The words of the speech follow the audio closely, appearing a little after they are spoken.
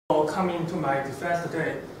Coming to my defense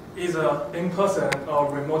today, either in person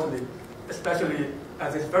or remotely, especially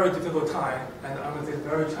at this very difficult time and under this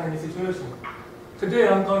very challenging situation. Today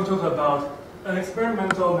I'm going to talk about an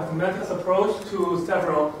experimental mathematics approach to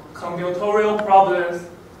several combinatorial problems.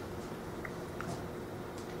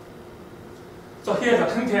 So here's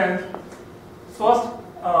the content. First,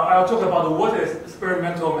 I'll talk about what is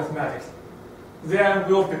experimental mathematics. Then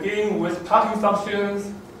we'll begin with parting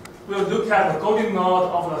functions. We'll look at the golden node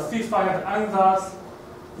of the C-finite ansatz.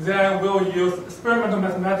 Then we'll use experimental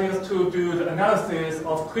mathematics to do the analysis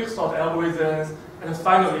of Quicksort algorithms. And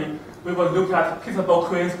finally, we will look at peaceable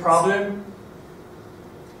queens problem.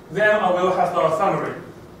 Then I will have a summary.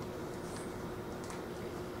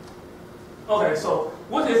 Okay, so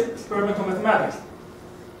what is experimental mathematics?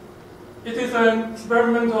 It is an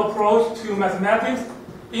experimental approach to mathematics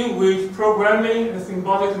in which programming and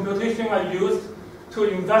symbolic computation are used to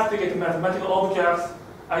investigate mathematical objects,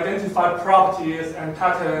 identify properties and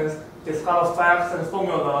patterns, discover facts and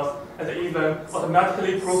formulas, and even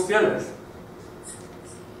automatically prove theorems.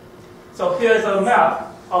 So here's a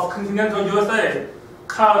map of continental USA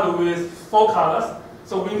colored with 4 colors.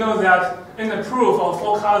 So we know that in the proof of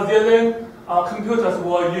 4-color theorem, computers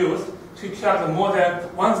were used to check the more than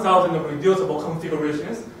 1,000 reducible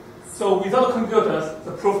configurations. So without computers,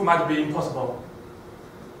 the proof might be impossible.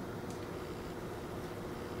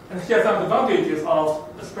 And here are some advantages of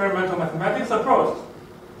experimental mathematics approach.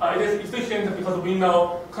 It is efficient because we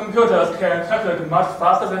know computers can calculate much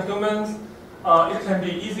faster than humans. It can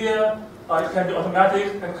be easier, it can be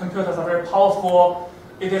automatic, and computers are very powerful.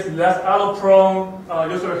 It is less error-prone.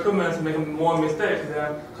 Usually humans make more mistakes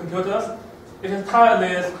than computers. It is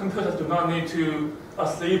tireless. Computers do not need to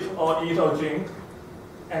sleep or eat or drink,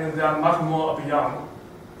 and they are much more beyond.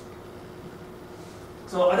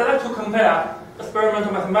 So I'd like to compare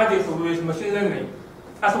experimental mathematics with machine learning.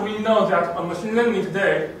 As we know that machine learning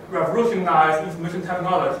today revolutionized information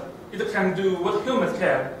technology. It can do what humans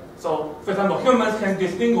can. So, for example, humans can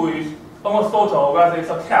distinguish on a photo whether it's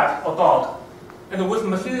a cat or dog. And with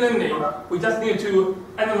machine learning, we just need to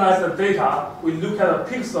analyze the data. We look at a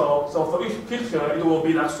pixel. So for each picture, it will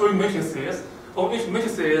be like 3 matrices. On each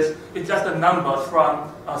matrices, it's just the numbers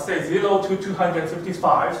from, say, 0 to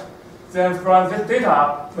 255. Then from this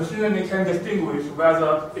data, machine learning can distinguish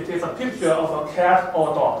whether it is a picture of a cat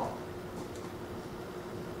or a dog.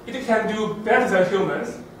 It can do better than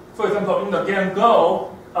humans. For example, in the game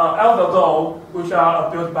Go, AlphaGo, which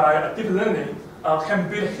are built by deep learning,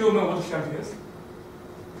 can beat human world champions.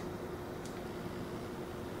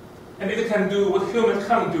 And it can do what humans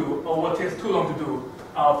can't do, or what takes too long to do.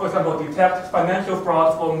 For example, detect financial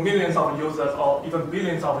fraud for millions of users, or even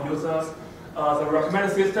billions of users. The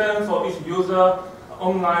recommended system for each user,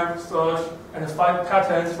 online search, and find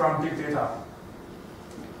patterns from big data.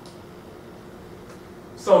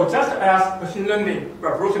 So just as machine learning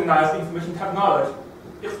revolutionized information technology,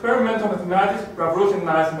 experimental mathematics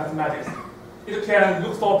revolutionized mathematics. It can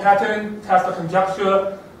look for patterns, test a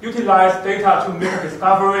conjecture, utilize data to make a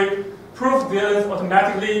discovery, prove theorems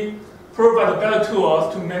automatically, provide better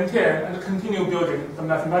tools to maintain and continue building the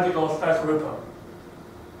mathematical skyscraper.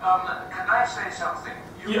 Can I say something?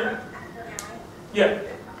 Yeah.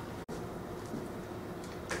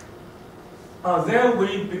 Then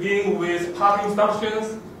we begin with parting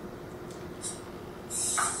functions.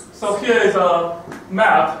 So here is a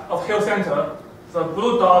map of Hill Center. The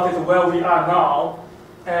blue dot is where we are now.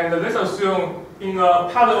 And let's assume in a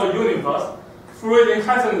parallel universe,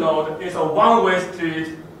 Friedrich-Hansen Road is a one-way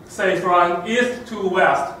street, say from east to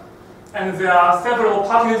west. And there are several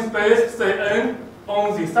parking spaces, say N,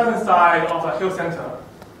 on the southern side of the Hill Center.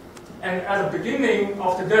 And at the beginning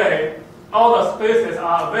of the day, all the spaces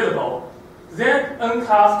are available. Then N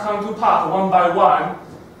cars come to park one by one.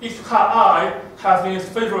 Each car I has its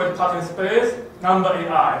favorite parking space, number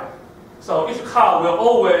AI. So each car will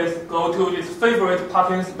always go to its favorite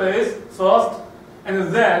parking space first,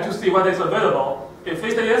 and then to see what is available. If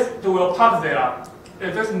it is, it will park there.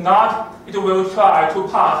 If it's not, it will try to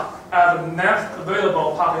park at the next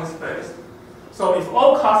available parking space. So if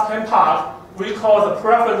all cars can park, we call the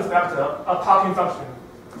preference vector a parking function.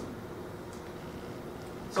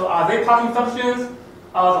 So are they parking functions?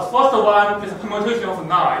 The first one is a permutation of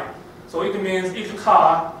 9. So it means each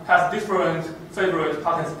car has different favorite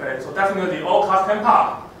parking space. So definitely all cars can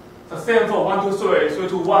park. The same for 1 to 3, 3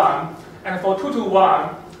 to 1. And for 2 to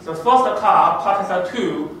 1, the first car parks at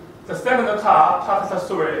 2, the second car parks at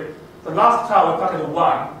 3, the last car will park at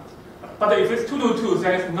 1. But if it's 2 to 2,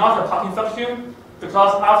 then it's not a parking function,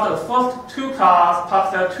 because after the first 2 cars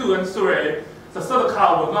park at 2 and 3, the third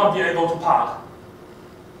car will not be able to park.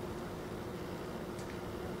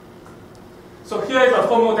 So here is a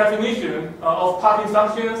formal definition of parting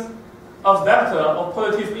functions. A vector of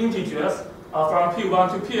positive integers from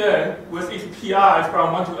P1 to Pn with each Pi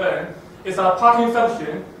from 1 to n is a parting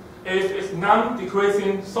function if its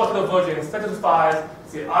non-decreasing sorted version satisfies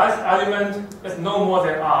the ith element is no more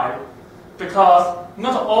than I, because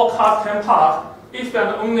not all cars can park if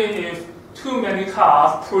and only if too many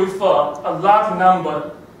cars prefer a large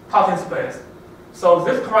number parking space. So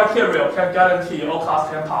this criteria can guarantee all cars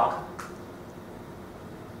can park.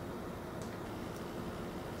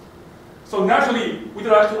 So naturally, we'd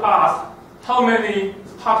like to ask how many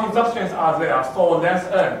parking functions are there for length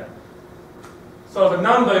n. So the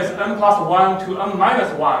number is n plus 1 to n minus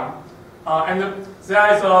 1. And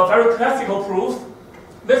there is a very classical proof.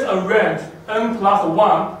 Let's arrange n plus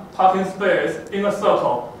 1 parking space in a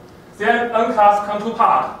circle. Then n cars come to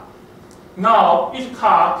park. Now each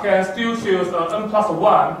car can still choose n plus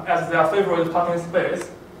 1 as their favorite parking space.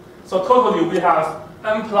 So totally we have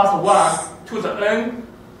n plus 1 to the n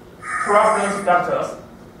preference vectors.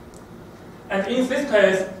 And in this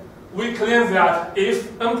case, we claim that if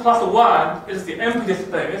n plus 1 is the empty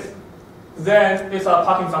space, then it's a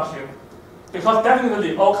parking function. Because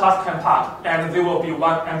definitely all cars can park and there will be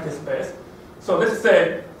one empty space. So let's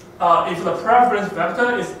say if the preference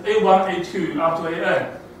vector is a1, a2 up to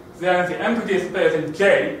an, then the empty space is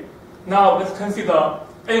j. Now let's consider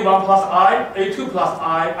a1 plus I, a2 plus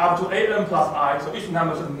I, up to an plus I. So each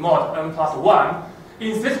number is mod n plus 1.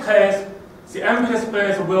 In this case, the empty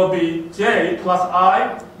space will be j plus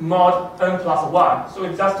I mod n plus 1. So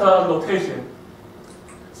it's just a notation.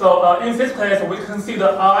 So in this case, we consider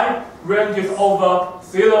I ranges over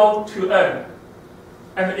 0 to n.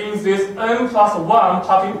 And in this n plus 1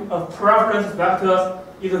 parking preference vectors,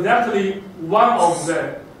 exactly one of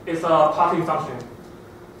them is a parking function.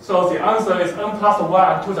 So the answer is n plus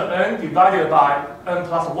 1 to the n divided by n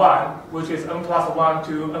plus 1, which is n plus 1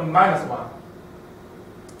 to n minus 1.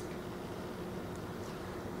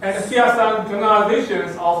 And here are some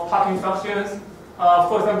generalizations of parking functions.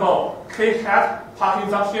 For example, k hat parking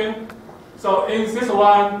function. So in this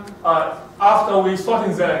one, after we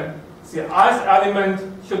sorting them, the ith element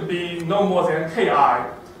should be no more than ki.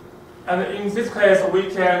 And in this case, we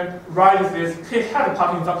can write this k hat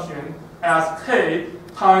parking function as k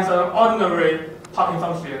times an ordinary parking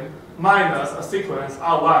function minus a sequence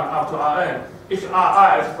R1 up to Rn. Each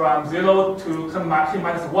Ri is from 0 to k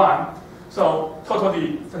minus 1. So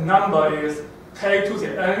totally, the number is k to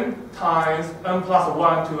the n times n plus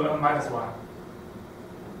 1 to n minus 1.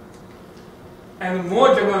 And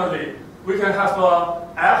more generally, we can have a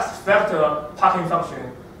x vector parking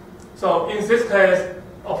function. So in this case,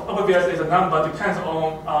 obviously the number depends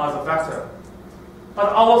on the vector.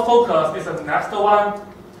 But our focus is the next one,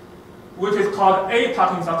 which is called a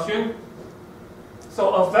parking function.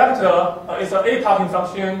 So a vector is an a parking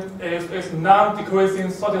function if its non-decreasing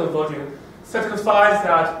sorted version satisfies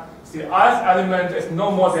that the ith element is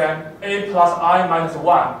no more than a plus I minus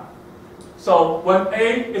 1. So when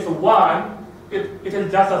a is 1, it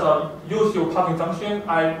is just as a usual parking function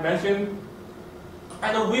I mentioned.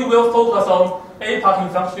 And we will focus on a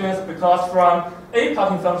parking functions because from a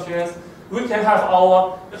parking functions, we can have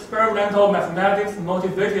our experimental mathematics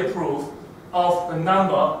motivated proof of the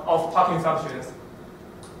number of parking functions.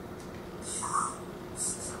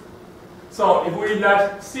 So if we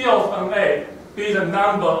let C of NA be the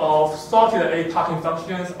number of sorted A parking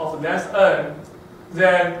functions of length n,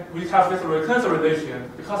 then we have this recursive relation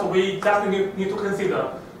because we just need to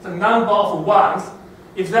consider the number of ones.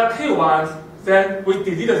 If there are k ones, then we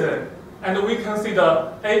delete them. And we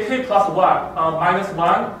consider ak plus 1 minus 1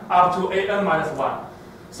 up to an minus 1.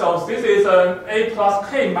 So this is an a plus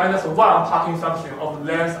k minus 1 parking function of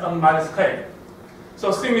length n minus k.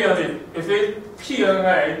 So similarly, if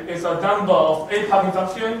Pna is a number of a parking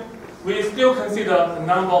function, we still consider the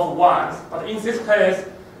number of ones. But in this case,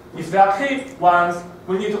 if there are k ones,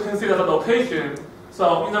 we need to consider the location.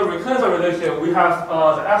 So in the recursive relation, we have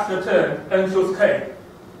the extra term n choose k.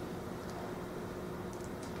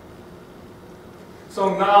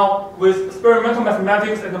 So now with experimental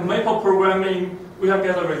mathematics and the maple programming, we can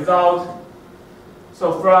get a result.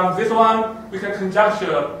 So from this one, we can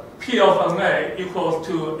conjecture P of NA equals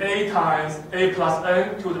to A times A plus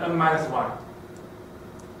N to the N minus 1.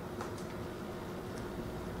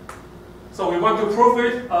 So we want to prove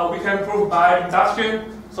it. We can prove by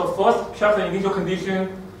induction. So first, check the initial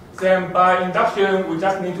condition. Then by induction, we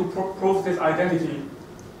just need to prove this identity.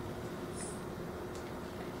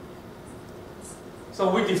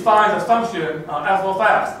 So we define the function f of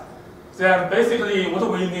x. Then basically what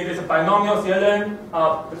we need is a binomial theorem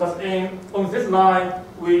because on this line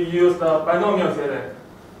we use the binomial theorem.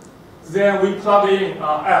 then we plug in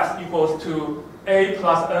x equals to a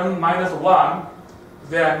plus n minus 1,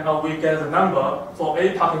 then we get the number for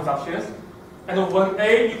a parking functions. And when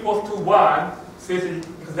a equals to 1, this is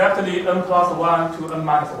exactly n plus 1 to n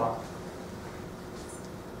minus 1.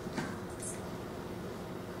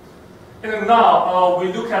 And now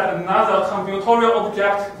we look at another combinatorial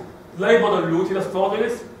object labeled rooted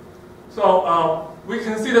stories. So we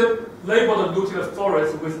consider labeled rooted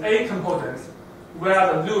stories with a components,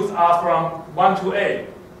 where the roots are from 1 to a,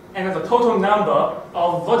 and the total number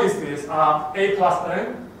of vertices are a plus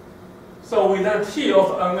n. So we let T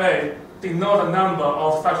of NA denote the number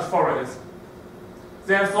of such forays.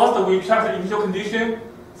 Then first we check the initial condition.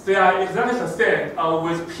 They are exactly the same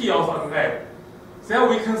with P of NA. Then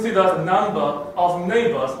we consider the number of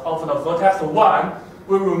neighbors of the vertex 1.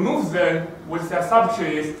 We remove them with their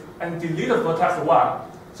subtrees and delete the vertex 1.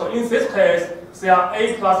 So in this case, there are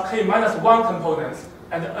a plus k minus 1 components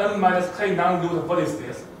and n minus k non-root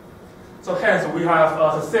vertices. So hence we have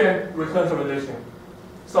the same recurrence relation.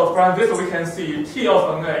 So from this we can see T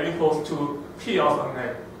of NA equals to P of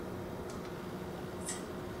NA.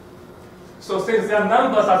 So since their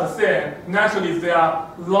numbers are the same, naturally there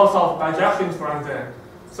are lots of bijections from them.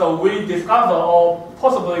 So we discover or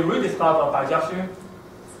possibly rediscover bijection.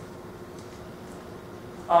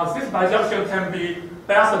 This bijection can be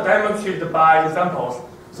best demonstrated by examples.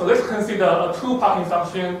 So let's consider a two parking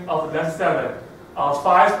function of length 7,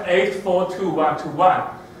 5, 8, 4, 2, 1, 2, 1.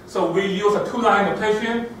 So we use a two-line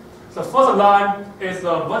notation. The first line is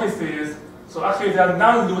the vertices. So actually they are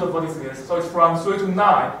non-root vertices. So it's from 3 to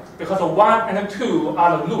 9 because the 1 and 2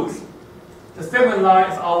 are the roots. The second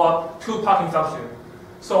line is our two parking function.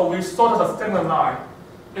 So we sort the second line.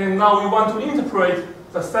 And now we want to interpret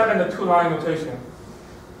the second two-line notation.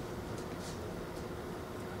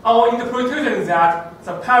 Our interpretation is that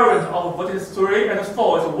the parent of vertices 3 and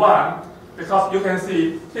 4 is 1, because you can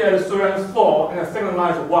see here is 3 and 4, and the second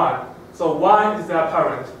line is 1. So 1 is their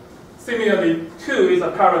parent. Similarly, 2 is a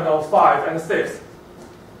parent of 5 and 6.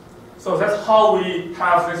 So that's how we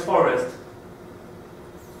have this forest.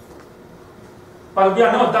 But we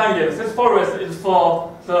are not done yet. This forest is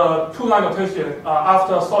for the two-line notation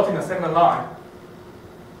after sorting the second line.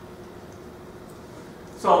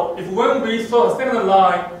 So if when we sort the second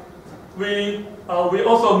line, we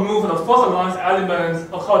also move the first line's elements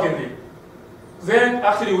accordingly. Then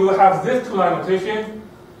actually we will have this two-line notation.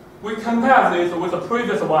 We compare this with the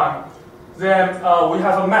previous one. Then we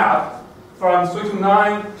have a map from 3 to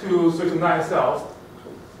 9 to 3 to 9 itself.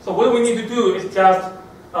 So what we need to do is just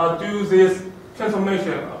do this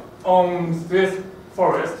transformation on this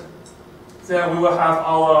forest. Then we will have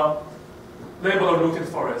our labeled rooted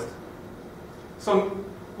forest. So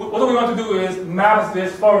what we want to do is map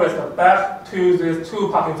this forest back to this two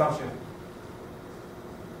parking function.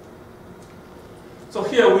 So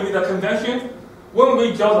here we need a convention. When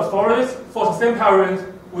we draw the forest for the same parent,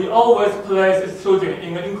 we always place its children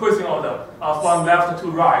in an increasing order from left to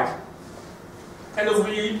right. And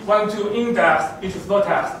we want to index each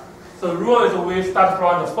vertex. So the rule is we start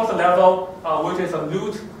from the first level, which is a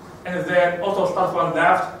root, and then also start from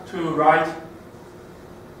left to right.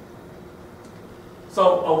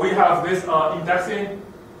 So we have this indexing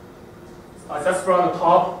just from the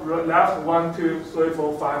top, left, 1, 2, 3,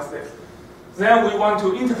 4, 5, 6. Then we want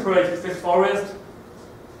to interpret this forest.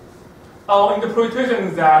 Our interpretation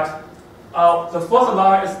is that the first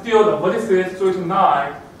line is still the vertices 3 to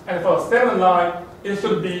 9, and for the second line, it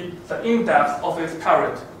should be the index of its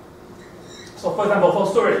parent. So for example, for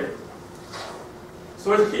 3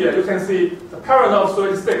 here, you can see the parent of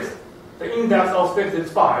 3 is 6. The index of 6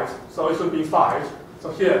 is 5, so it should be 5.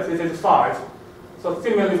 So here, this is 5. So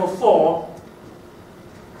similarly for 4,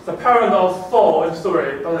 the parent of 4 is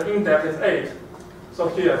 3, but the index is 8. So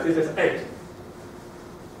here, this is 8.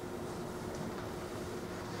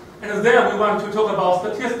 And then we want to talk about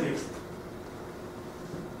statistics.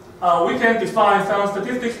 We can define some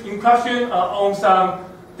statistics in question on some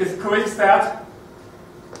discrete set.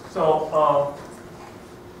 So,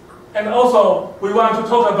 and also we want to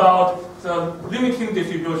talk about the limiting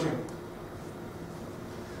distribution.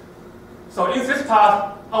 So in this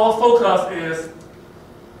part, our focus is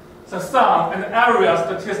the sum and area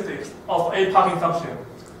statistics of a parking function.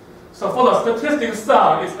 So for the statistic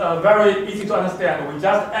sum, it's very easy to understand. We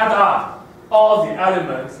just add up all the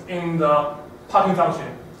elements in the parking function.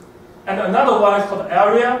 And another one is called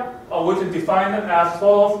area, which is defined as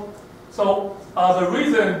follows. So the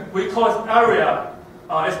reason we call it area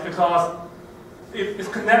is because it is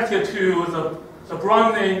connected to the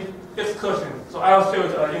Brownian excursion. So I'll show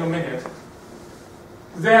it in a minute.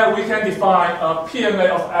 Then we can define PMA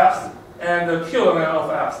of X and QMA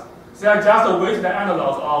of X. They are just a weighted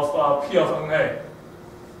analog of P of NA.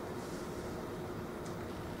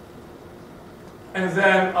 And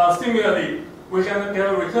then similarly, we can get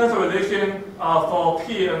a recurrence relation for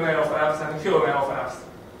P NA of X and Q NA of X.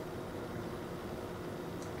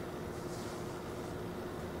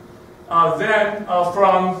 Then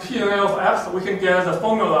from P NA of X, we can get the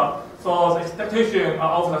formula for the expectation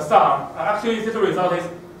of the sum. Actually, this result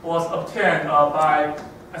was obtained by,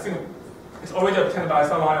 I think it's already obtained by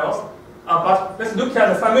someone else. But let's look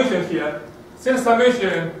at the summation here. Since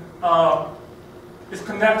summation is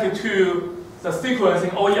connected to the sequence in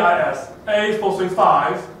OEIS,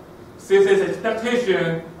 A435, this is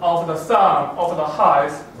expectation of the sum of the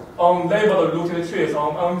heights on labeled rooted trees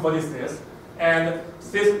on N vertices. And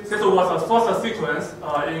this was the first sequence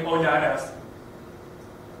in OEIS.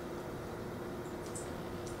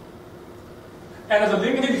 And the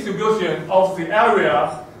limiting distribution of the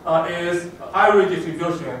area is Iry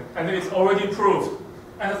distribution, and it's already proved.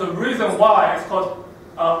 And the reason why it's called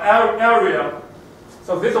area,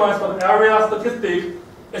 so this one is called area statistic,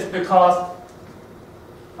 is because,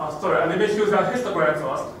 let me choose a histogram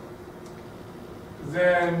first.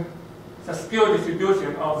 Then the scale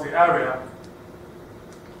distribution of the area.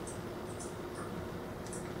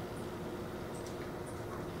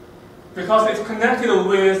 Because it's connected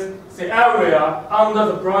with the area under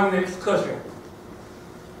the Brownian excursion.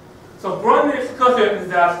 So Brownian excursion is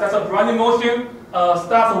that's a Brownian motion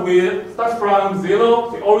starts from 0,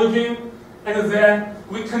 the origin, and then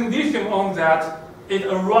we condition on that it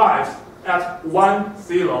arrives at 1,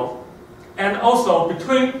 0. And also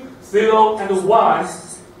between 0 and 1,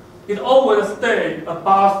 it always stays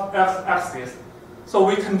above x-axis. So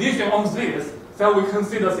we condition on this, then we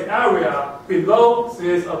consider the area below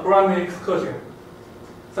this Brownian excursion.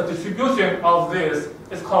 The distribution of this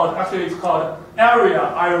is called area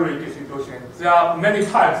Iry distribution. There are many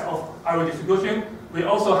types of Iry distribution. We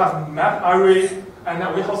also have map Iry,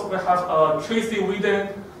 and we also have a Tracy-Whedon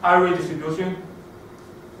Iry distribution.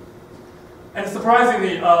 And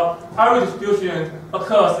surprisingly, Iry distribution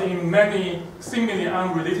occurs in many seemingly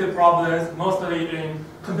unrelated problems, mostly in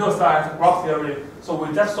computer science and graph theory. So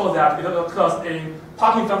we just saw that it occurs in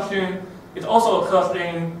parking function. It also occurs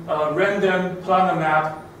in random planar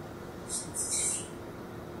map.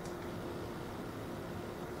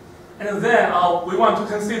 And then we want to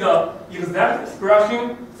consider exact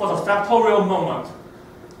expression for the factorial moment.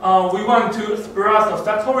 We want to express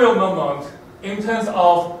the factorial moment in terms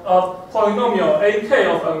of polynomial ak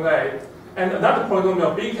of NA and another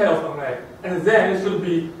polynomial bk of NA. And then it should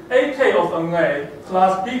be ak of NA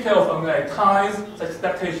plus bk of NA times the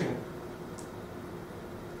expectation.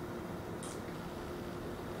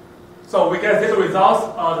 So we get these results,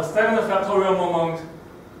 the second factorial moment,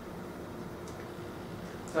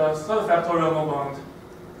 the third factorial moment,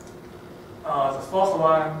 the fourth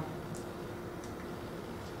one,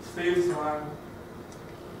 fifth one,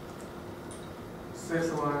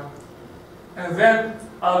 sixth one. And then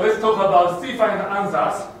let's talk about C-finite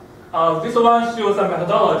ansatz. This one shows a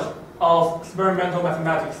methodology of experimental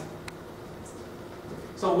mathematics.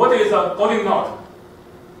 So what is a Golden knot?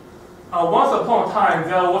 Once upon a time,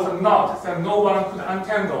 there was a knot that no one could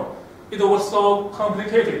untangle. It was so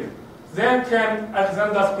complicated. Then came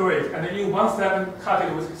Alexander's Great, and in 1 second cut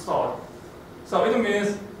it with his sword. So it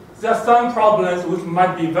means there are some problems which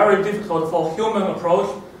might be very difficult for human approach,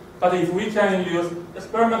 but if we can use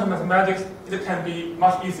experimental mathematics, it can be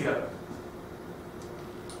much easier.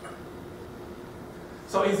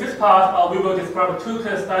 So in this part, we will describe 2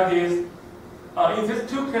 case studies. In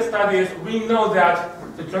these 2 case studies, we know that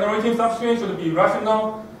the generating function should be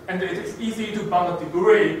rational, and it is easy to bound the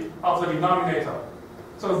degree of the denominator.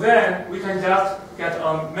 So then we can just get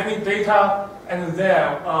many data, and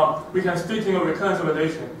then we can fit in a recurrence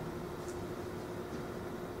relation.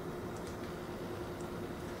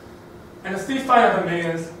 And C-finite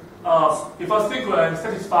means if a sequence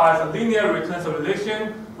satisfies a linear recurrence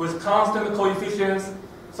relation with constant coefficients,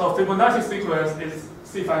 so Fibonacci sequence is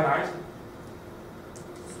C-finite.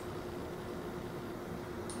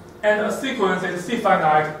 And a sequence is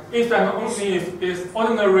C-finite if and only if its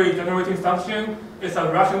ordinary generating function is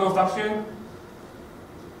a rational function.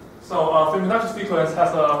 So Fibonacci sequence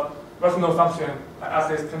has a rational function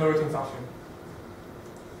as its generating function.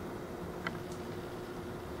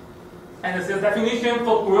 And the definition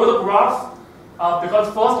for growth graph,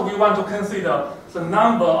 because first we want to consider the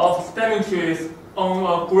number of spanning trees on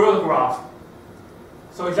a growth graph.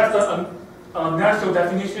 So it's just a natural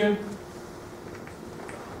definition.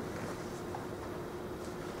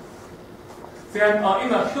 Then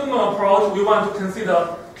in a human approach, we want to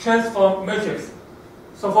consider transform matrix.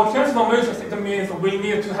 So for transform matrix, it means we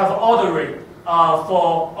need to have ordering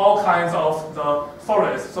for all kinds of the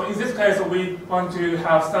forests. So in this case, we want to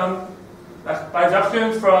have some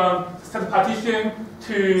bijection from set partition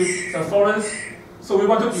to the forest. So we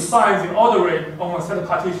want to define the ordering on a set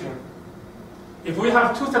partition. If we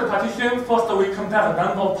have two set partitions, first we compare the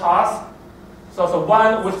number of paths. So the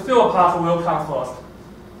one with fewer paths will come first.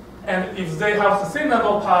 And if they have the same number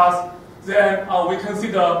of paths, then we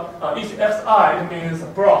consider each xi, it means a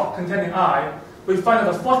block containing I. We find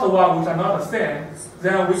the first one which are not the same,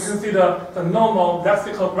 then we consider the normal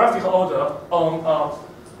graphical order on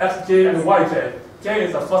xj and yj. J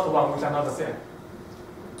is the first one which are not the same.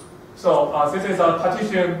 So this is a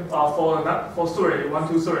partition for 3, 1,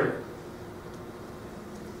 2, 3.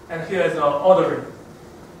 And here is the ordering.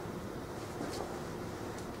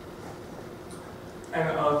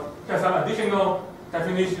 And here's some additional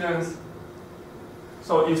definitions.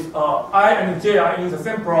 So if I and j are in the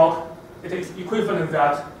same block, it is equivalent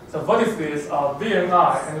that the vertices of v and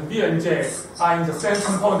I and v and j are in the same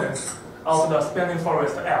component of the spanning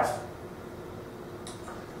forest F.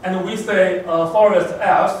 And we say forest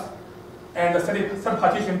F and the set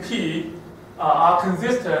partition P are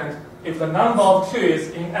consistent if the number of trees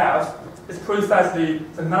in F is precisely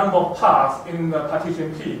the number of paths in the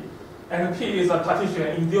partition P. And P is a partition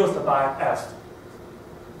induced by F.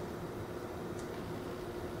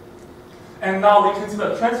 And now we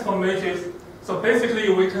consider transform matrix. So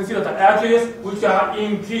basically we consider the edges which are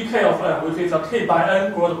in GK of n, which is a k by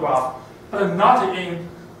n growth graph, but not in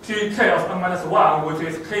GK of n minus 1, which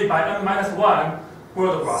is k by n minus 1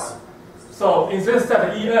 growth graph. So in this set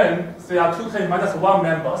En, there are 2k minus 1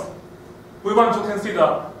 members. We want to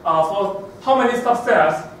consider for how many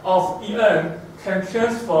subsets of En can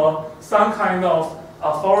transfer some kind of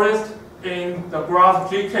forest in the graph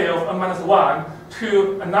GK of n minus 1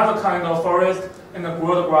 to another kind of forest in the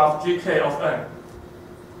growth graph GK of n.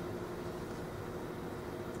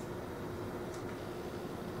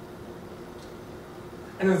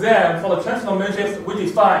 And then for the transform matrix, we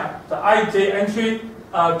define the ij entry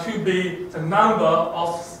to be the number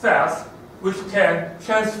of sets which can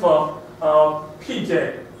transfer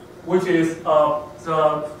pj, which is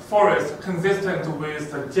the forest consistent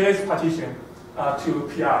with the j's partition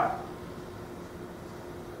to pi.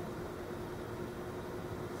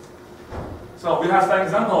 So we have some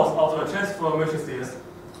examples of the transform matrices.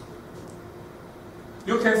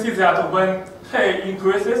 You can see that when k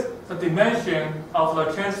increases, the dimension of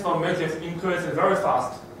the transform matrix increases very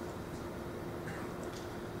fast.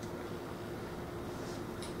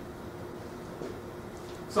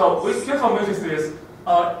 So with transform matrices,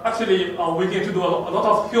 actually we need to do a lot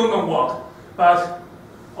of human work, but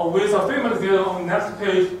with a famous theorem on the next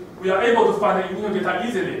page, we are able to find the initial data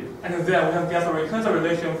easily, and then we can get a recursive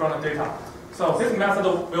relation from the data. So this method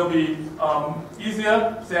will be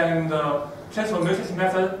easier than the transform matrix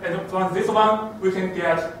method, and from this one, we can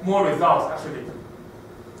get more results actually.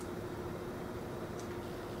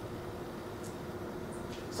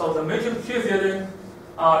 So the matrix tree theorem,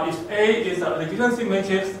 if A is a legitimacy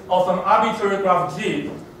matrix of an arbitrary graph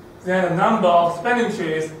G, then the number of spanning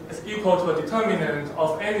trees is equal to a determinant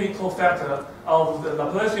of any cofactor of the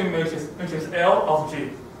Laplacian matrix L of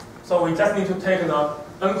G. So we just need to take the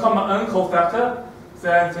n comma n cofactor,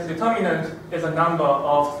 then this determinant is the number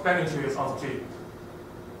of spanning trees of G.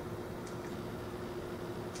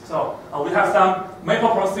 So we have some maple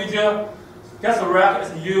procedure. Guess-rec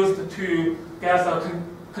is used to get a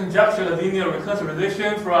conjecture linear recursive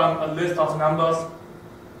relation from a list of numbers.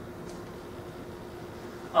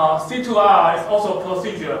 C2R is also a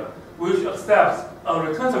procedure which accepts a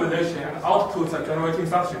recursive relation and outputs a generating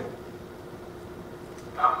function.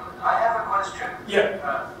 I have a question.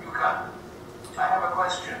 Yeah. Yukun, I have a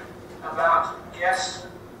question about guess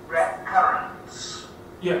recurrence.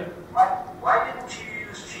 Yeah. Why didn't you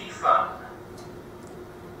use GFun?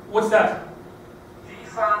 What's that?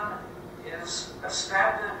 GFun is a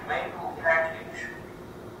standard maple package.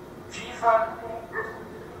 GFun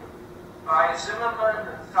by Zimmerman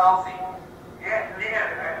and Southing. Yes, we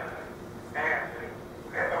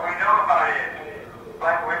know about it,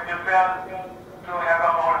 but we prefer to have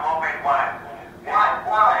our own homemade one.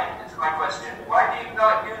 Why is my question. Why do you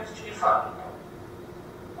not use GFun?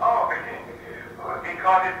 Oh,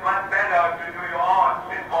 because it's much better to do your own.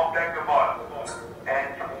 It's more flexible. And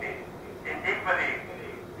equally,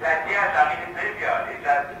 the ideas are really trivial. It's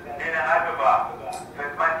a linear algebra. So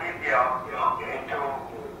it's much easier to,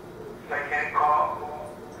 so I can call.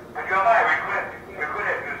 But you're right, we could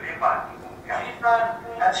have used GFun. Yeah.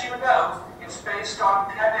 GFun, as you know, is based on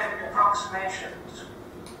Panic approximations.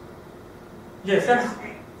 Yes,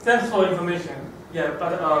 thanks for information. Yeah,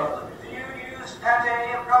 but do you use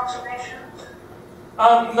Pate approximations?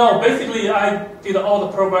 No, basically I did all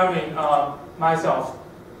the programming myself.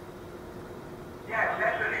 Yeah,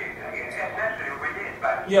 essentially we did,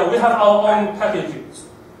 but Yeah, we have our own packages.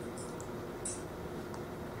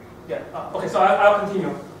 Yeah, okay, so I'll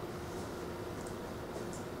continue.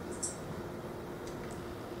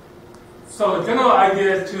 So the general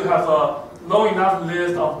idea is to have a low enough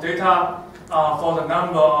list of data for the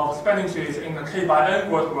number of spanning trees in the k by n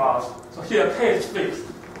growth graph. So here k is fixed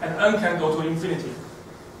and n can go to infinity.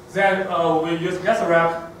 Then we use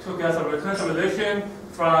guesswork to guess a recurrence relation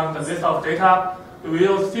from the list of data. We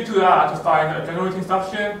use C2R to find a generating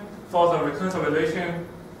function for the recurrence relation.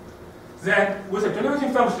 Then with a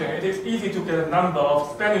generating function, it is easy to get a number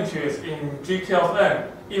of spanning trees in gk of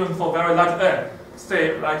n, even for very large n,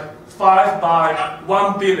 say like 5 by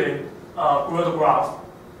 1 billion growth graph.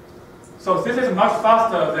 So this is much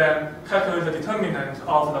faster than calculating the determinant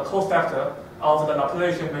of the cofactor of the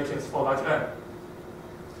Laplacian matrix for large n.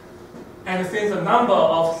 And since the number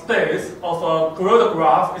of states of a growth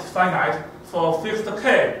graph is finite for fixed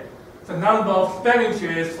k, the number of spanning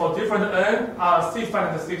trees for different n are a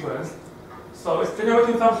C-finite sequence. So its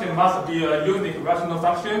generating function must be a unique rational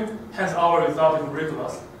function, hence our result is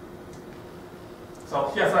rigorous.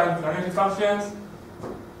 So here are some generating functions.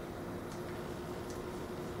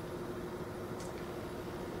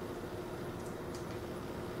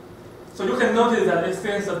 So you can notice that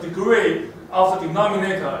since the degree of the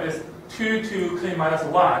denominator is 2 to k minus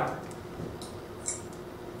 1,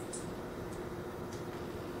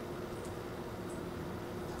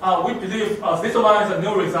 we believe this one is a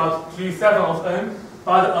new result, G7 of n,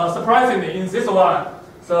 but surprisingly in this one,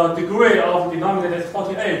 the degree of the denominator is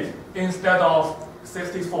 48 instead of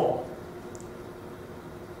 64.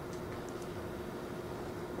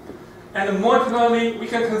 And more generally, we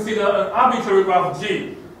can consider an arbitrary graph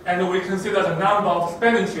G, and we consider the number of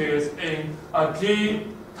spanning trees in G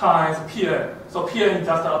times Pn. So Pn is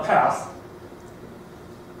just a path.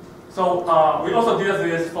 So we also did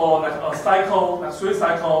this for like a cycle, like 3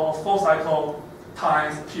 cycle or 4 cycle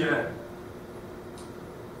times Pn.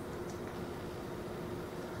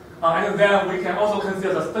 And then we can also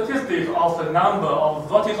consider the statistic of the number of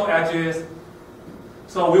vertical edges.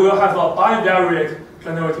 So we will have a bivariate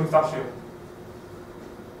generating function.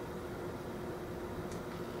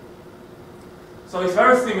 So it's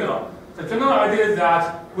very similar. The general idea is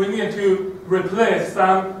that we need to replace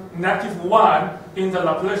some -1 in the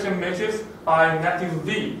Laplacian matrix by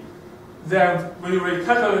 -v. Then we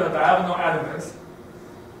recalculate the diagonal elements.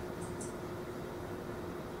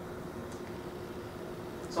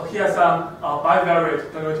 So here's some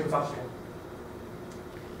bivariate generating function.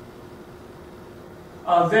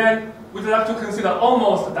 Then we'd like to consider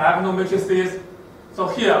almost diagonal matrices. So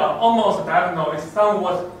here, almost diagonal is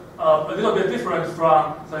somewhat a little bit different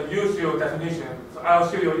from the usual definition. So I'll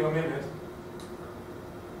show you in a minute.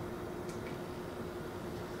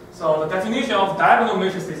 So the definition of diagonal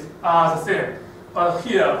matrices are the same, but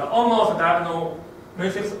here, almost diagonal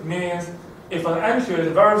matrix means if an entry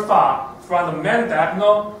is very far from the main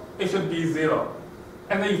diagonal, it should be 0.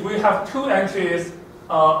 And if we have two entries,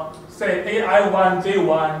 say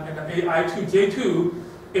AI1J1 and AI2J2,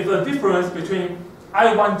 if the difference between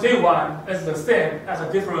I1J1 is the same as the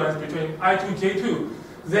difference between I2J2,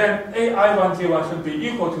 then AI1J1 should be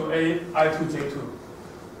equal to AI2J2.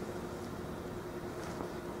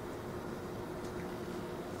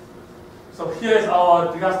 So here is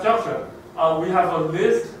our data structure. We have a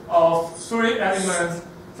list of 3 elements.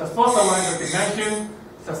 The first one is the dimension.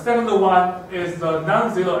 The second one is the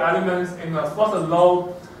non-zero elements in the first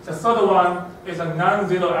row. The third one is the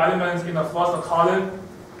non-zero elements in the first column.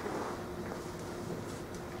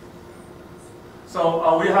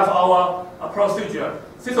 So we have our procedure.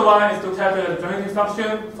 This one is to calculate the generating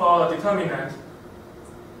function for the determinant.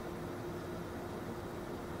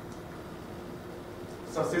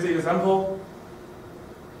 So this is the example.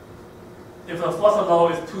 If the first row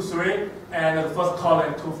is 2, 3, and the first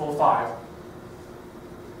column 2, 4, 5.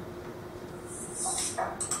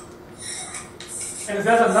 And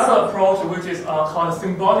there's another approach which is called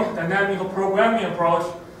symbolic dynamic programming approach.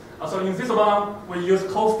 So in this one, we use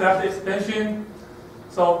cofactor extension.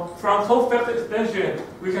 So from cofactor extension,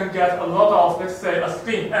 we can get a lot of, let's say, a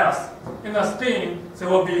string S. In a string, there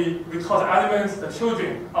will be, we call the elements the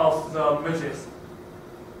children of the matrix.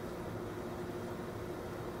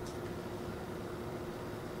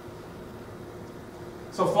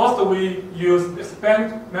 So first we use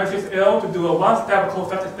expand matrix L to do a one-step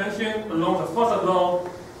cofactor extension along the first row.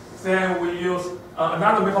 Then we use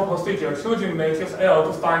another method procedure, children matrix L,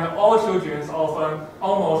 to find all children of an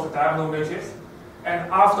almost diagonal matrix.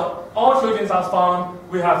 And after all children are found,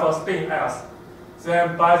 we have a scheme S.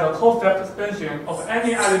 Then by the cofactor expansion of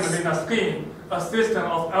any element in a scheme, a system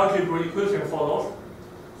of algebra equations follows.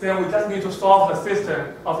 Then we just need to solve the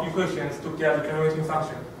system of equations to get the generating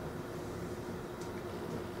function.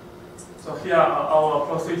 So here are our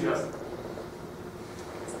procedures.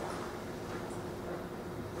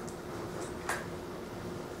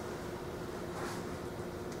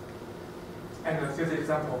 And this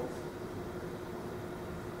example.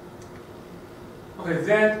 Okay,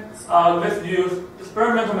 then let's use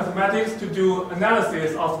experimental mathematics to do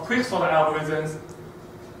analysis of quicksort algorithms.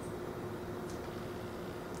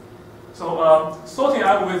 So sorting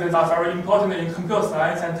algorithms are very important in computer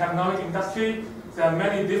science and technology industry. There are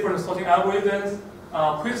many different sorting algorithms.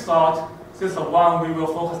 Quicksort, this is the one we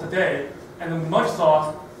will focus today. And merge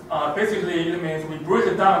sort, basically it means we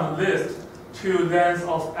break down the list to lengths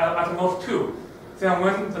of at most 2. Then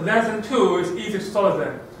when the length is 2, it's easy to sort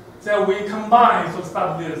them. Then we combine the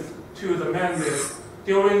sublist to the main list.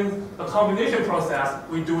 During the combination process,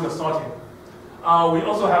 we do the sorting. We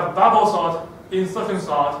also have bubble sort, insertion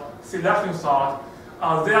sort, selection sort.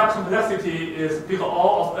 Their complexity is big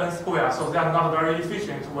O of n squared, so they are not very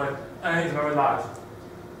efficient when n is very large.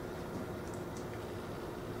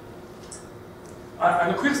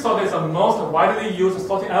 And quicksort is the most widely used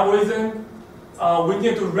sorting algorithm. We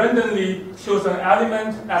need to randomly choose an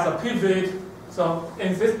element as a pivot. So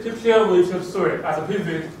in this picture, we choose 3 as a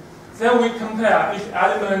pivot. Then we compare each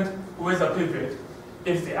element with a pivot.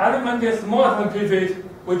 If the element is smaller than the pivot,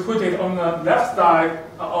 we put it on the left side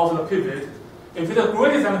of the pivot. If it is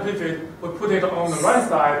greater than the pivot, we put it on the right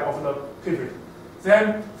side of the pivot.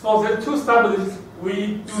 Then for the 2 sublists,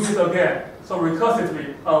 we do this again. So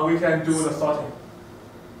recursively, we can do the sorting.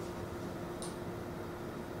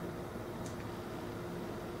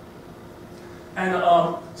 And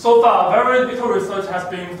so far, very little research has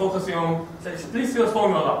been focusing on the explicit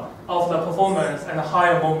formula of the performance and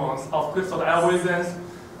higher moments of quicksort algorithms.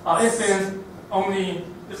 It seems only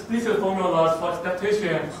explicit formulas for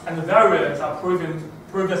expectation and variance are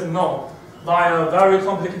previously known by a very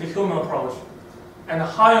complicated human approach. And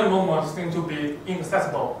higher moments seem to be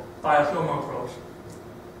inaccessible by a human approach.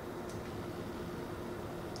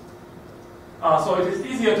 So it is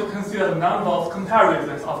easier to consider the number of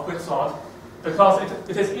comparisons of quicksort because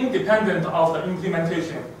it is independent of the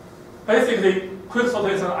implementation. Basically,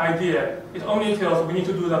 quicksort is an idea. It only tells we need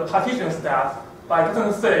to do the partition step, but it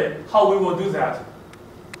doesn't say how we will do that.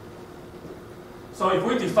 So if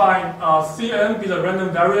we define Cn be the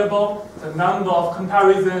random variable, the number of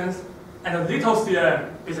comparisons, and the little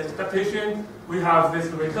Cn is expectation, we have this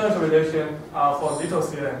recurrence relation for little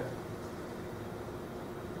Cn.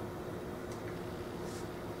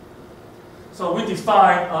 So we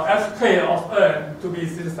define Fk of n to be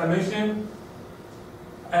this summation,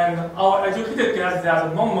 and our educated guess that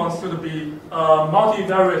the moment should be a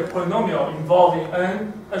multivariate polynomial involving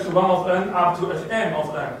n, h1 of n up to hm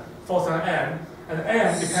of n for some n, and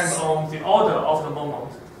n depends on the order of the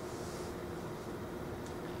moment.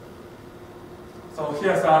 So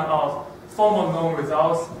here's some formal known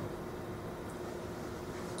results.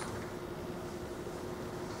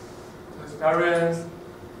 This variance.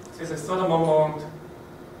 This is third moment,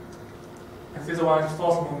 and this one is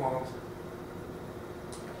fourth moment.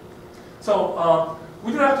 So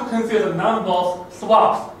we have to consider the number of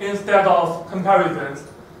swaps instead of comparisons.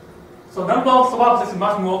 So number of swaps is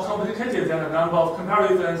much more complicated than the number of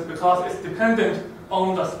comparisons because it's dependent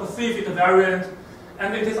on the specific variant,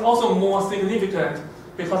 and it is also more significant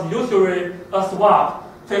because usually a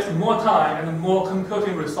swap takes more time and more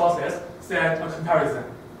computing resources than a comparison.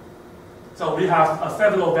 So we have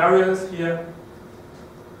several variants here.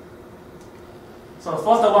 So the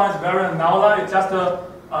first one is variant nulla. It's just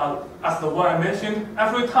as the one I mentioned.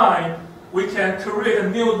 Every time we can create a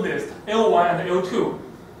new list, L1 and L2.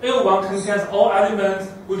 L1 contains all elements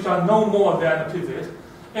which are no more than a pivot.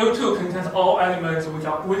 L2 contains all elements which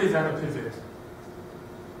are greater than a pivot.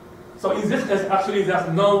 So in this case, actually, there's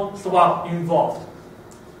no swap involved.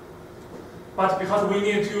 But because we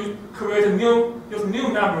need to create use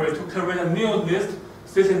new memory to create a new list,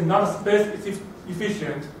 this is not space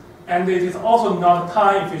efficient, and it is also not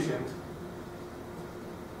time efficient.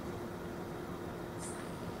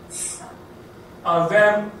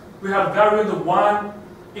 Then we have variant 1.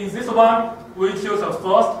 In this one, we choose the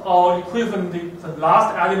first or equivalently the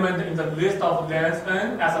last element in the list of length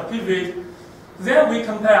n as a pivot. Then we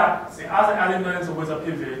compare the other elements with a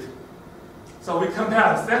pivot. So we compare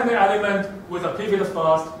the second element with a pivot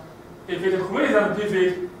first. If it is greater than the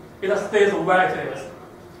pivot, it stays where it is.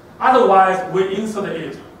 Otherwise, we insert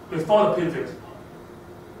it before the pivot.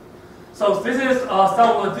 So this is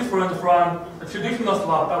somewhat different from the traditional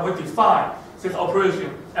swap, but we define this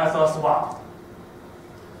operation as a swap.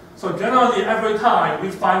 So generally, every time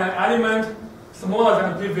we find an element smaller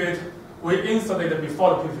than the pivot, we insert it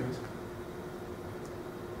before the pivot.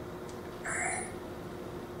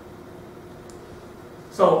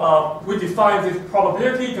 So we define this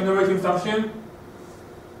probability generating function,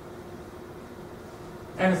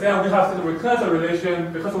 and then we have this recursive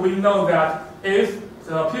relation because we know that if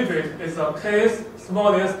the pivot is the k's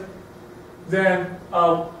smallest, then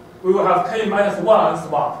we will have k minus 1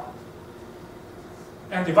 swap.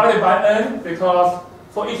 And divided by n, because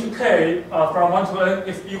for each k from 1 to n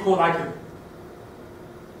is equal likely.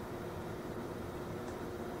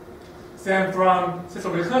 Then from this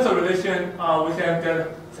recursive relation, we can get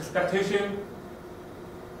expectation,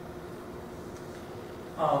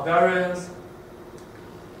 variance,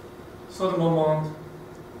 third moment,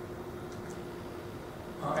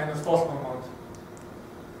 and the fourth moment.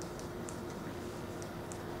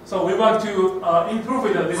 So we want to improve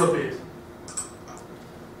it a little bit.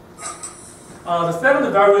 The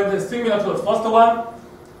second variant is similar to the first one.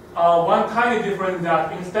 One tiny difference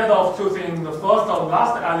that instead of choosing the first or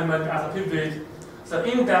last element as a pivot, the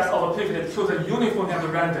index of a pivot is chosen uniformly at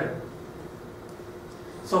random.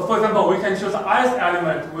 So for example, we can choose the ith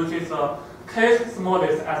element, which is the kth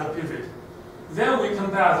smallest as a pivot. Then we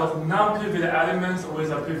compare those non-pivot elements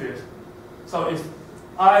with a pivot. So if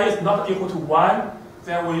I is not equal to 1,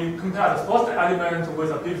 then we compare the first element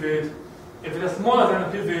with a pivot. If it is smaller than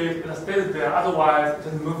the pivot, it stays there. Otherwise,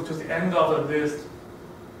 it moves to the end of the list.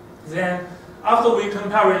 Then, after we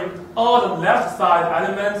comparing all the left side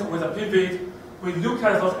elements with a pivot, we look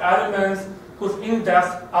at those elements whose index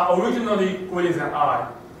are originally greater than I.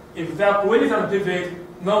 If they are greater than the pivot,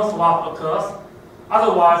 no swap occurs.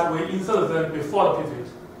 Otherwise, we insert them before the pivot.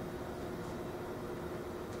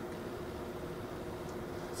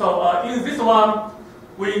 So in this one,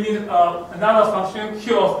 we need another function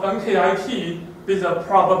Q of nkit with the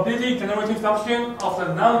probability generating function of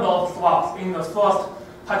the number of swaps in the first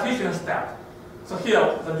partition step. So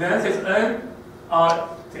here, the length is n,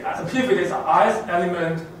 the pivot is the ith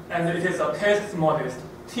element, and it is the kth smallest.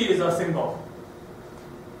 T is a symbol.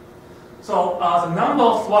 So the number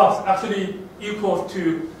of swaps actually equals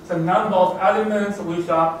to the number of elements which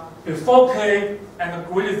are before k and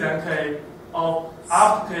greater than k, or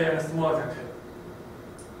after k and smaller than k.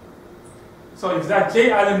 So if there are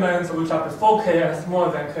j elements which are before k and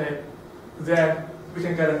smaller than k, then we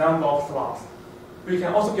can get a number of swaps. We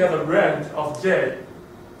can also get a range of j.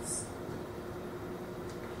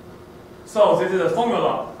 So this is the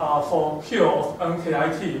formula for Q of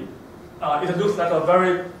nkit. It looks like a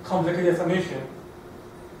very complicated summation.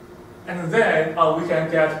 And then we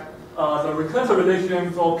can get the recursive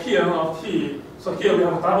relation for Pn of t. So here we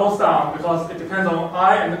have a double sum because it depends on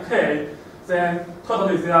I and k. Then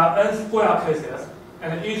totally there are n square cases,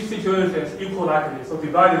 and each situation is equal likely, so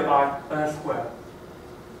divided by n squared.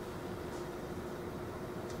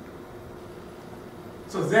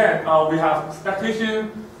 So then we have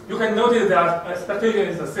expectation. You can notice that expectation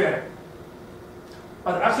is the same.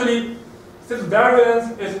 But actually, this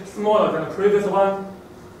variance is smaller than the previous one.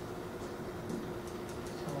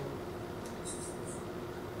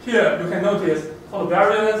 Here you can notice for the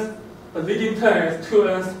variance, the leading term is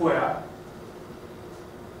 2n squared.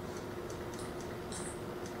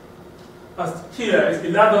 Here is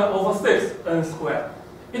 11 over 6n squared.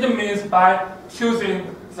 It means by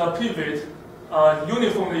choosing the pivot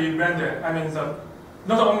uniformly random, I mean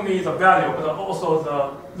not only the value but also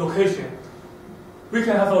the location, we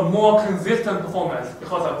can have a more consistent performance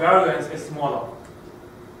because the variance is smaller.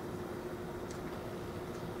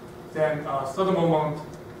 Then third moment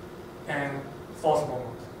and fourth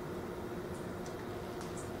moment.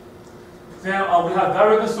 Then we have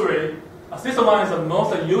variant 3. This one is the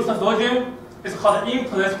most used version. It's called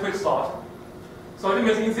in-place quicksort. So it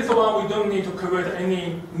means in this one we don't need to create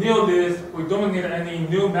any new list. We don't need any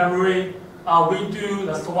new memory. We do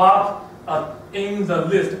the swap in the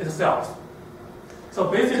list itself. So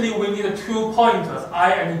basically we need 2 pointers,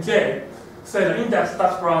 I and j. Say the index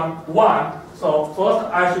starts from 1. So first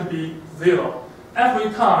I should be 0.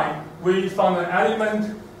 Every time we found an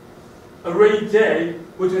element array j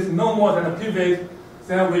which is no more than a pivot,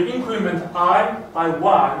 then we increment I by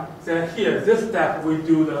 1. Then here, this step, we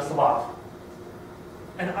do the swap.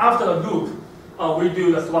 And after the loop, we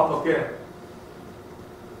do the swap again.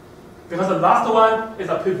 Because the last one is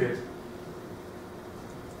a pivot.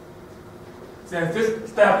 Then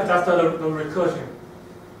this step is just the recursion.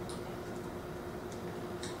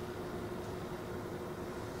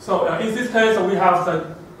 So in this case, we have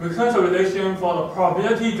the recurrence relation for the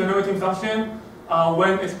probability generating function.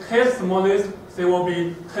 When its k is smallest, there will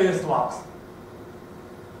be k swaps.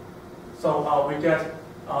 So we get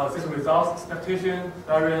this result, expectation,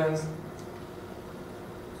 variance.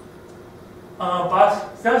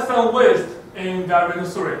 But there's some waste in variant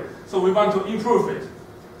 3, so we want to improve it.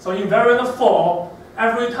 So in variant 4,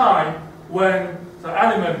 every time when the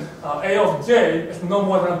element A of j is no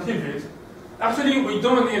more than a pivot, actually we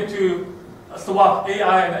don't need to swap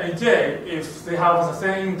AI and AJ if they have the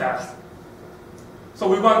same index. So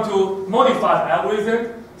we want to modify the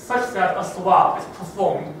algorithm such that a swap is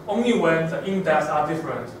performed only when the indexes are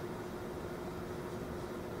different.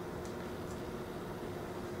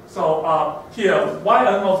 So here,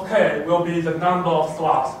 yn of k will be the number of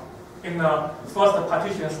swaps in the first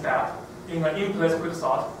partition step in an in-place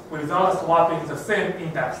quicksort without swapping the same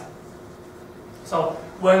index. So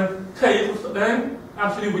when k equals n,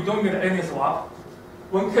 actually we don't need any swap.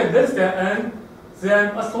 When k less than n,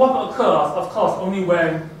 then a swap occurs, of course, only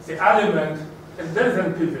when the element is less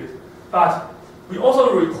than pivot. But we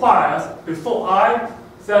also require, before I,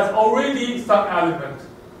 there's already some element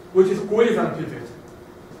which is greater than pivot.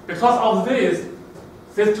 Because of this,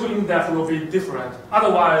 these two indexes will be different.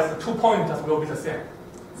 Otherwise, the 2 pointers will be the same.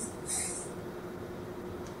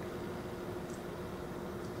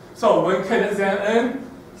 So when k less than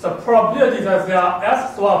n, the probability that there are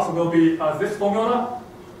S swaps will be this formula.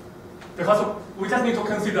 Because we just need to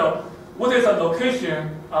consider what is the location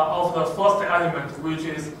of the first element which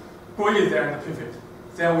is greater than the pivot.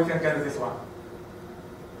 Then we can get this one.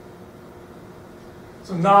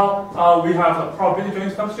 So now we have a probability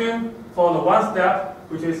joint function for the one step,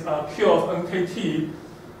 which is Q of nkt.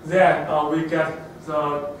 Then we get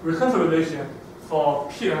the recurrence relation for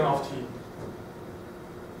Pn of t.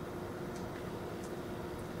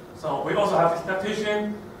 So we also have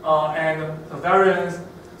expectation and the variance.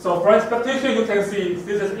 So for expectation, you can see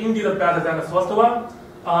this is indeed better than the first one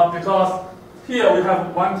because here we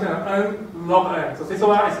have 1 to n log n. So this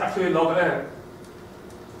one is actually log n.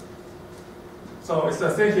 So it's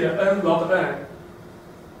the same here, n log n.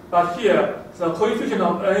 But here, the coefficient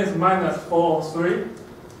of n is minus 4 over 3.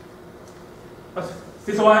 But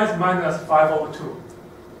this one is minus 5 over 2.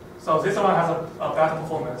 So this one has a better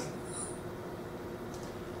performance.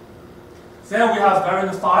 Then we have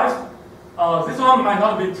variant 5. This one might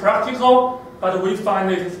not be practical, but we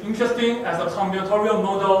find it interesting as a combinatorial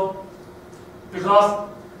model because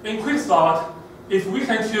in Quicksort, if we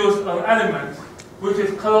can choose an element which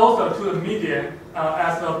is closer to the median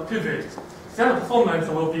as a pivot, then the performance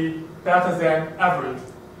will be better than average.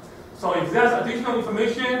 So if there's additional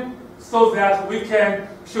information so that we can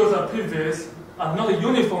choose a pivot not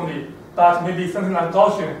uniformly, but maybe something like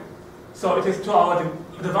Gaussian, so it is to our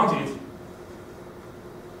advantage.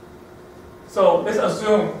 So let's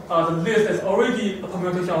assume the list is already a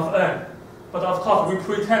permutation of n, but of course we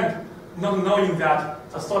pretend not knowing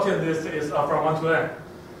that the sorted list is from 1 to n.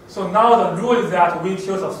 So now the rule is that we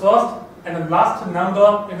choose the first and the last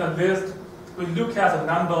number in the list. We look at the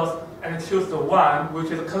numbers and choose the one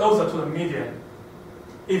which is closer to the median.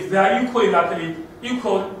 If they are equally likely,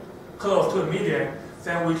 close to the median,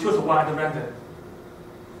 then we choose one at random.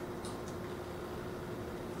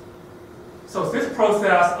 So this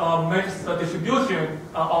process makes the distribution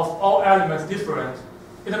of all elements different.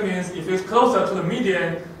 It means if it's closer to the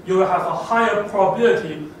median, you will have a higher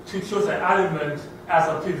probability to choose an element as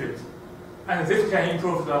a pivot. And this can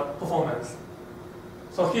improve the performance.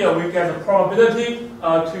 So here we get the probability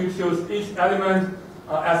to choose each element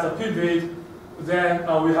as a pivot. Then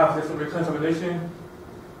we have this recurrence relation.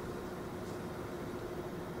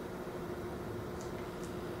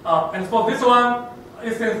 And for this one,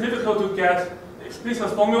 it seems difficult to get explicit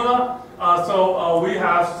formula. So we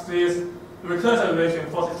have this recurrence relation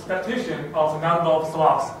for the expectation of the number of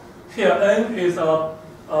swaps. Here, n is a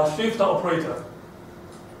shift operator.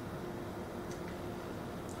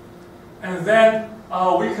 And then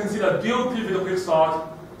we consider dual pivot quicksort.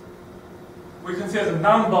 We consider the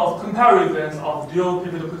number of comparisons of dual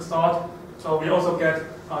pivot quicksort. So we also get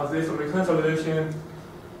this recurrence relation.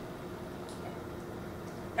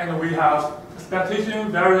 And we have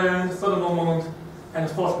expectation, variance, third moment, and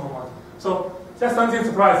fourth moment. So that's something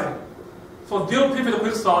surprising. For dual pivot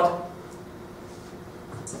quicksort,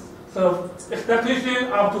 the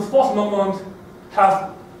expectation up to fourth moment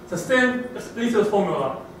have the same explicit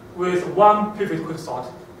formula with one pivot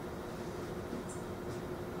quicksort.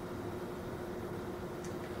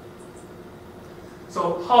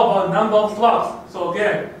 So how about the number of swaps? So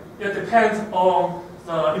again, it depends on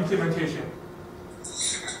the implementation.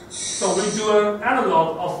 So we do an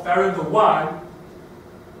analog of variant 1.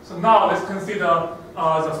 So now let's consider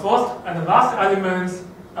the first and the last elements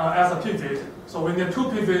as a pivot. So we need two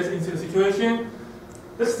pivots in this situation.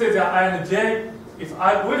 Let's say that I and j. If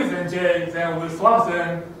I greater than j, then we swap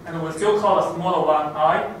them, and we still call the smaller one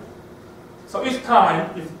I. So each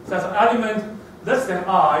time, if there's an element less than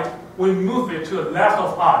I, we move it to the left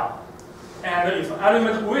of I. And if an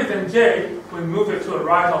element greater than j, we move it to the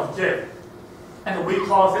right of j. And we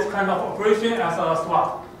call this kind of operation as a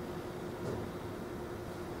swap.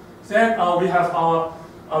 Then we have our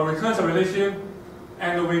recurrence relation,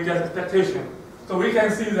 and we get expectation. So we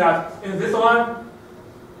can see that in this one,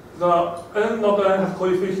 the n log n has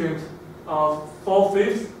coefficient of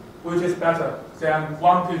 4/5, which is better than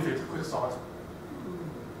one pivot quicksort.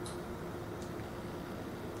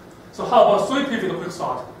 So how about three pivot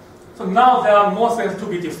quicksort? So now there are more things to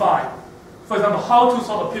be defined. For example, how to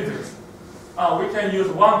sort the pivots. We can use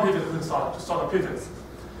one pivot quicksort to sort the pivots.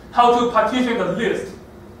 How to partition the list.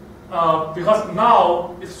 Because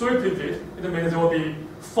now it's three pivot, it means there will be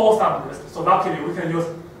 4 sublists. So luckily we can use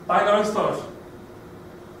binary search.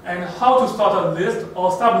 And how to sort a list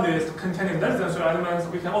or sublist containing less than 3 elements,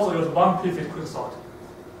 we can also use one pivot quicksort.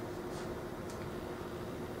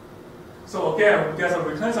 So again, we get a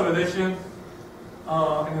recurrence relation,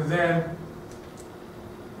 and then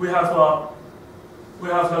we have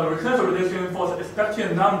the recurrence relation for the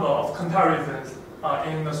expected number of comparisons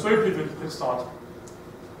in the 3 pivot quicksort.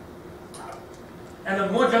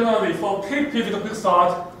 And more generally, for k-pivot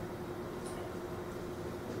quicksort,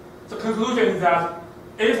 the conclusion is that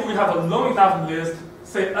if we have a long enough list,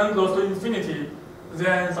 say n goes to infinity,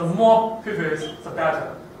 then the more pivots, the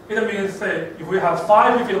better. It means, say, if we have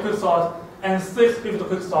 5 pivot quicksort and 6 pivot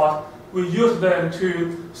quicksort, we use them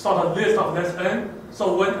to sort a list of less n.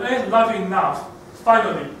 So when n is large enough,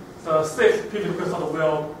 finally, the 6 pivot quicksort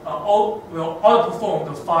will outperform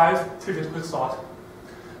the 5 pivot quicksort.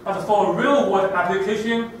 But for real-world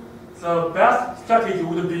application, the best strategy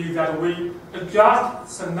would be that we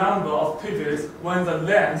adjust the number of pivots when the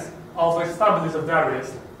length of the sublist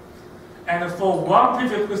varies. And for one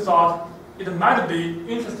pivot quicksort, it might be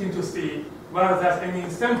interesting to see whether there's any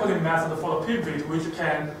sampling method for the pivot which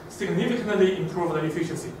can significantly improve the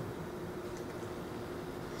efficiency.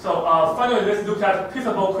 So finally, let's look at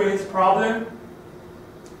peaceable queens problem.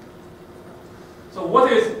 So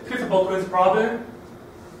what is peaceable queens problem?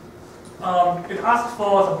 It asks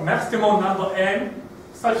for the maximal number n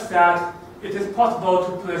such that it is possible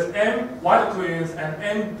to place m white queens and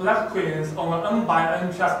n black queens on an n by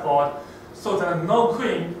n chessboard so that no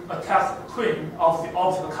queen attacks the queen of the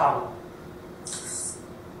opposite color.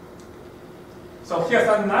 So here are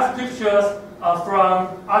some nice pictures from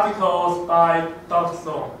articles by Dr.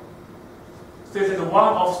 Sloan. This is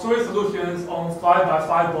one of 3 solutions on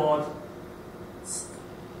 5x5 board,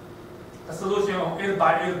 a solution on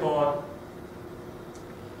 8x8 board.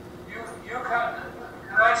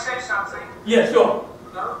 Can I say something? Yeah, sure.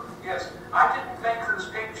 No? Yes. I didn't make those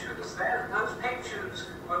pictures. Those pictures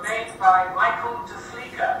were made by Michael de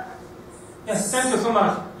Vlieger. Yes, thank you so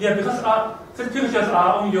much. Yeah, because these pictures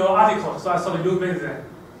are on your article, so I thought you made them.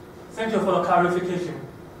 Thank you for the clarification.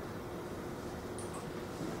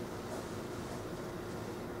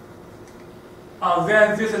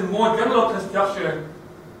 Then this is more general construction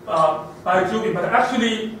by Juby, but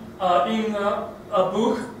actually in a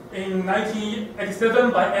book in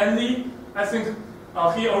 1987 by Andy, I think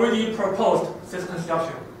he already proposed this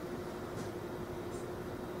construction.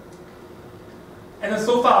 And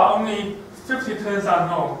so far, only 50 terms are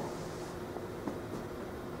known.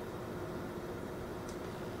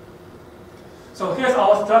 So here's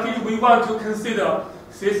our strategy. We want to consider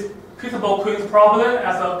this peaceable queens problem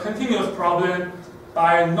as a continuous problem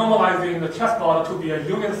by normalizing the chessboard to be a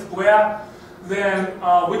unit square. Then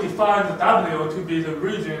we define the W to be the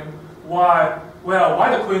region where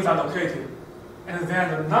white queens are located. And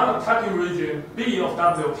then the non-attacking region B of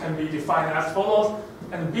W can be defined as follows,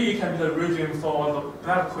 and B can be the region for the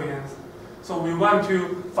black queens. So we want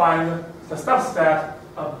to find the subset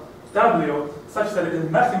of W such that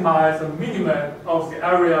it maximizes the minimum of the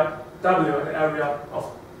area W and the area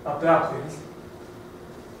of black queens.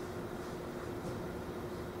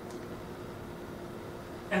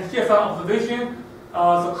 And here's an observation.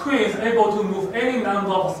 The queen is able to move any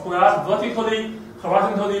number of squares vertically,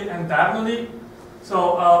 horizontally, and diagonally.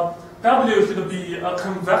 So W should be a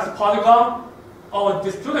convex polygon or a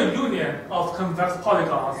disjoint union of convex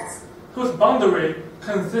polygons whose boundary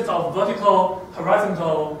consists of vertical,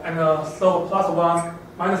 horizontal, and slope +1,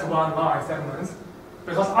 -1 line segments.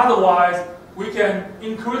 Because otherwise, we can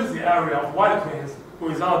increase the area of white queens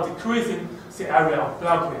without decreasing the area of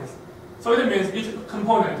black queens. So it means each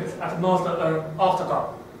component is at most an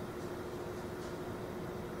octagon.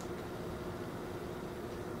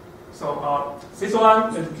 So this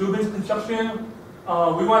one is Rubin's construction.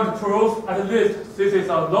 We want to prove at least this is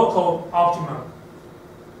a local optimum.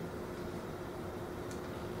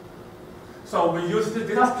 So we use the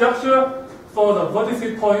data structure for the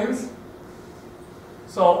vertices points.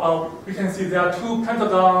 So we can see there are two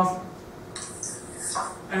pentagons,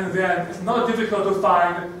 and then it's not difficult to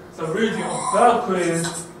find the region of black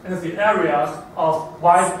queens and the areas of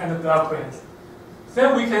white and black queens.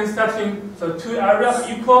 Then we can set in the two areas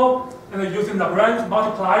equal, and using the Lagrange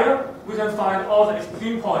multiplier, we can find all the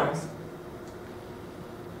extreme points.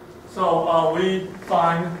 So we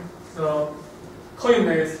find the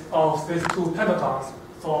coordinates of these two pentagons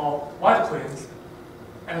for white queens,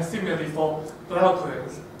 and similarly for black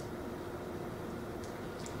queens.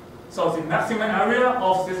 So the maximum area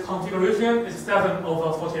of this configuration is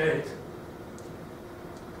 7/48.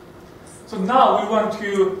 So now we want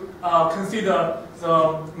to consider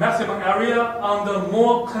the maximum area under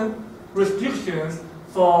more restrictions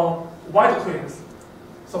for white queens.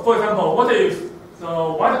 So for example, what if the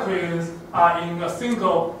white queens are in a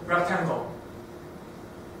single rectangle?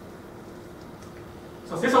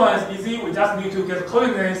 So this one is easy. We just need to get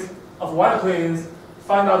coordinates of white queens,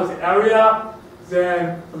 find out the area,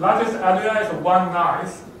 then the largest area is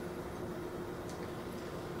 1/9.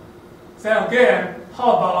 Then again,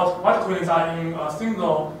 how about white queens are in a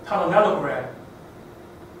single parallelogram?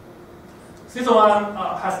 This one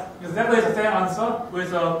has exactly the same answer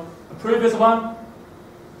with the previous one.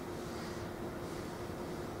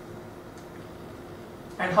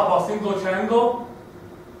 And how about single triangle?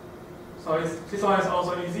 So this one is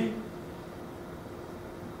also easy.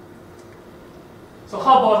 So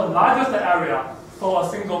how about the largest area for a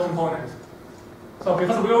single component? So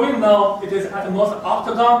because we already know it is at most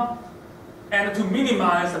octagon, and to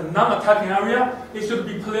minimize the non-attacking area, it should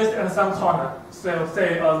be placed at some corner. So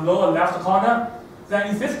say a lower left corner. Then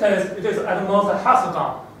in this case, it is at most a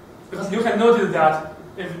hexagon. Because you can notice that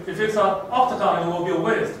if it's an octagon, it will be a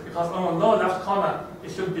waste, because on the lower left corner,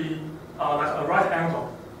 it should be like a right angle.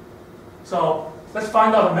 So let's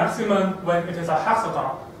find out the maximum when it is a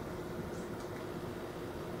hexagon.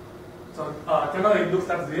 So generally it looks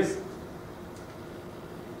like this.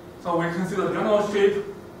 So we consider the general shape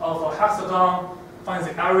of a hexagon, find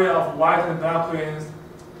the area of white and black queens.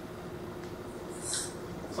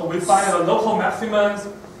 So we find the local maximums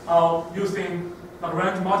using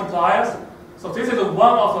Lagrange multipliers. So this is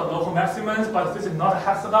one of the local maximums, but this is not a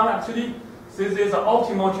hexagon actually. This is an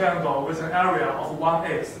optimal triangle with an area of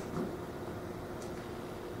 1/8.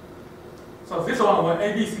 So this one, when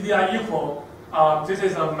A, B, C, D are equal, this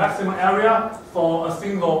is a maximum area for a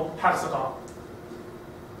single hexagon.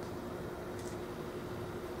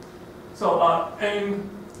 So in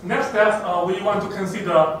next step, we want to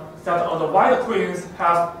consider that the white queens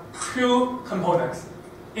have two components.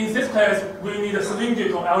 In this case, we need a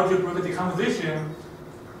cylindrical algebraic decomposition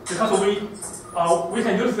because we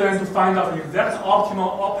can use them to find out the exact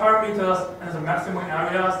optimal all parameters and the maximum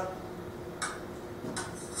areas.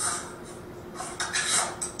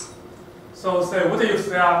 So say what if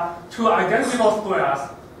there are two identical squares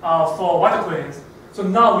for white queens? So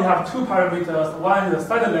now we have two parameters. One is the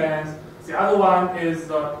side length. The other one is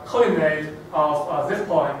the coordinate of this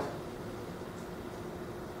point.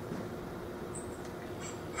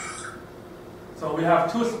 So we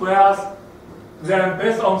have two squares. Then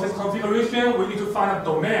based on this configuration, we need to find a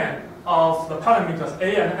domain of the parameters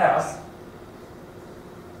A and S.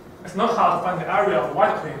 It's not hard to find the area of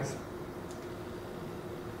white queens.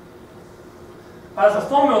 But the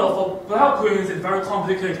formula for black queens is very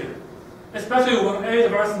complicated, especially when A is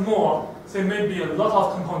very small. There may be a lot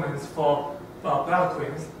of components for black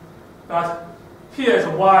queens. But here is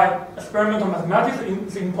why experimental mathematics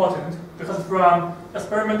is important, because from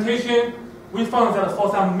experimentation, we found that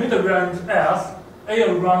for some mid-range S, A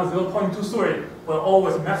around 0.23 will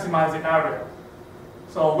always maximize the area.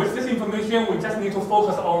 So with this information, we just need to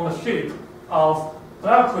focus on the shape of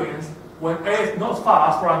black queens when A is not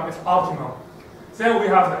far from its optimum. Then we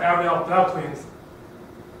have the area of black queens.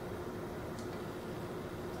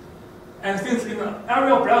 And since in the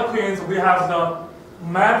area of black queens, we have the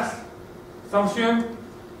max function,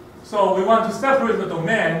 so we want to separate the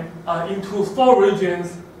domain into 4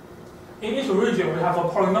 regions. In each region, we have a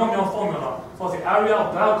polynomial formula for the area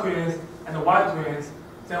of black queens and the white queens.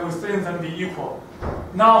 Then we think them be equal.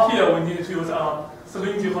 Now here, we need to use a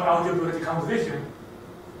cylindrical algebraic decomposition.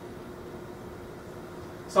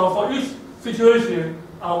 So for each situation,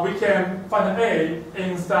 we can find A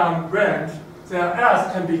in some range. Then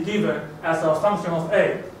S can be given as a function of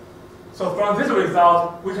A. So from this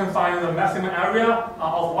result, we can find the maximum area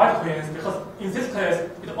of white queens, because in this case,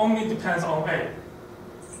 it only depends on A.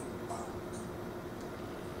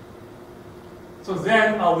 So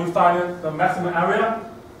then we find the maximum area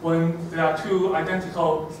when there are two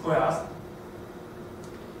identical squares.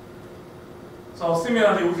 So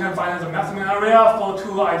similarly, we can find the maximum area for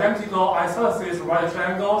two identical isosceles right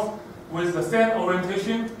triangles with the same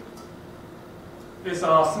orientation. It's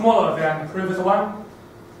smaller than the previous one.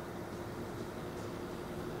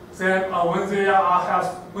 Then when they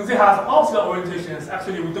have opposite orientations,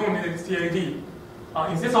 actually we don't need CAD.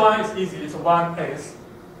 In this one, it's easy. It's 1/8.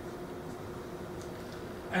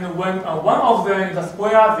 And when one of them is a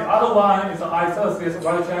square, the other one is an isosceles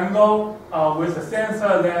right triangle with the same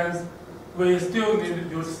side length, we still need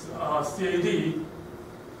to use CAD.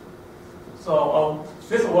 So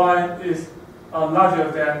this one is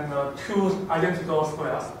larger than two identical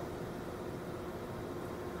squares.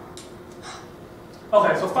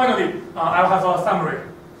 Okay, so finally, I'll have a summary.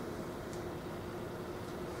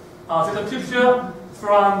 This is a picture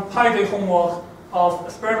from Pi Day homework of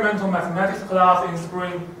experimental mathematics class in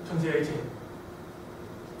spring 2018.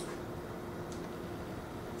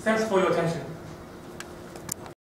 Thanks for your attention.